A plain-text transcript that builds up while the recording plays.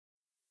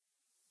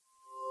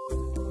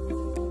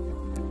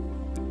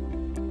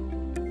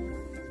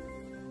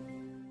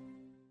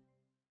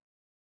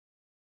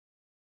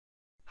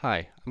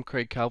Hi, I'm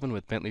Craig Calvin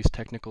with Bentley's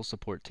technical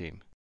support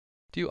team.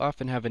 Do you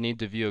often have a need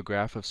to view a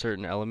graph of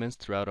certain elements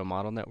throughout a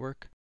model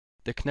network?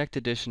 The Connect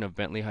edition of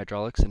Bentley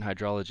Hydraulics and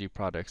Hydrology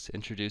products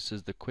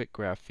introduces the Quick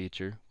Graph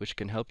feature, which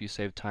can help you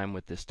save time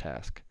with this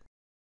task.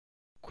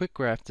 Quick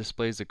Graph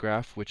displays a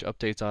graph which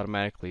updates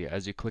automatically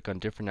as you click on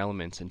different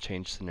elements and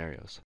change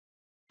scenarios.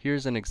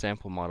 Here's an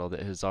example model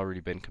that has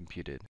already been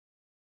computed.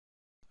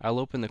 I'll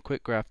open the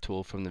Quick Graph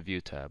tool from the View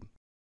tab.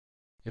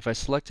 If I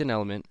select an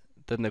element,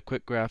 then the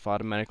Quick Graph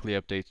automatically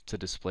updates to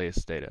display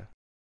its data.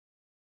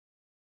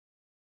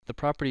 The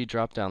property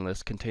drop-down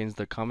list contains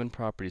the common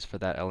properties for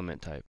that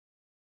element type.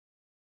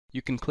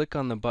 You can click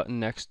on the button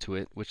next to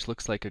it, which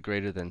looks like a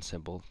greater than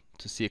symbol,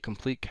 to see a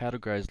complete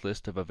categorized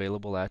list of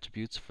available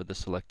attributes for the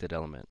selected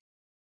element.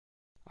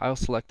 I'll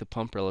select the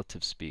pump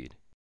relative speed.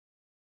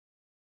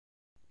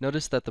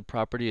 Notice that the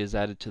property is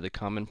added to the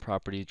common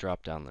property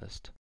drop-down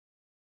list.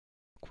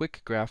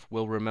 Quick Graph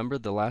will remember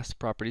the last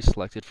property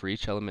selected for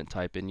each element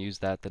type and use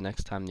that the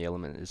next time the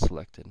element is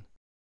selected.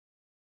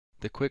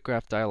 The Quick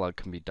Graph dialog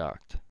can be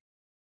docked.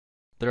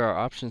 There are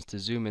options to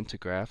zoom into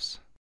graphs.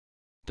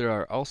 There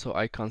are also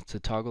icons to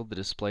toggle the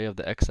display of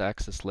the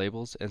x-axis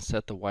labels and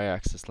set the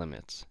y-axis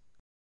limits.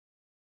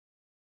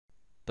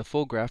 The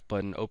Full Graph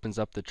button opens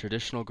up the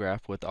traditional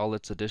graph with all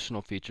its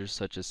additional features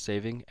such as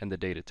saving and the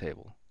data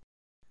table.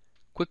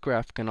 Quick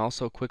Graph can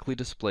also quickly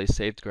display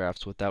saved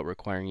graphs without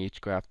requiring each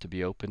graph to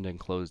be opened and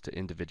closed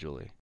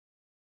individually.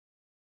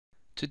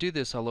 To do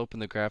this, I'll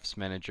open the Graphs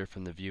Manager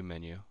from the View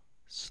menu,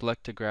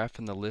 select a graph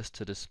in the list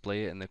to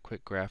display it in the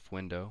Quick Graph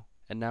window,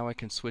 and now I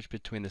can switch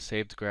between the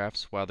saved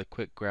graphs while the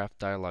Quick Graph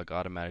dialog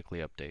automatically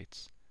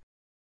updates.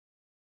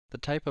 The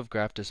type of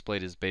graph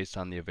displayed is based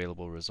on the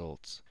available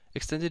results.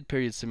 Extended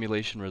period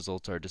simulation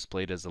results are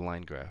displayed as a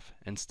line graph,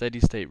 and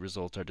steady state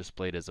results are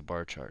displayed as a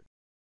bar chart.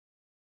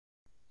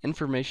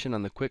 Information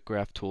on the Quick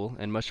Graph tool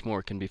and much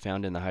more can be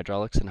found in the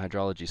Hydraulics and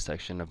Hydrology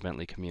section of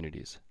Bentley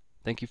Communities.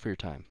 Thank you for your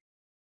time.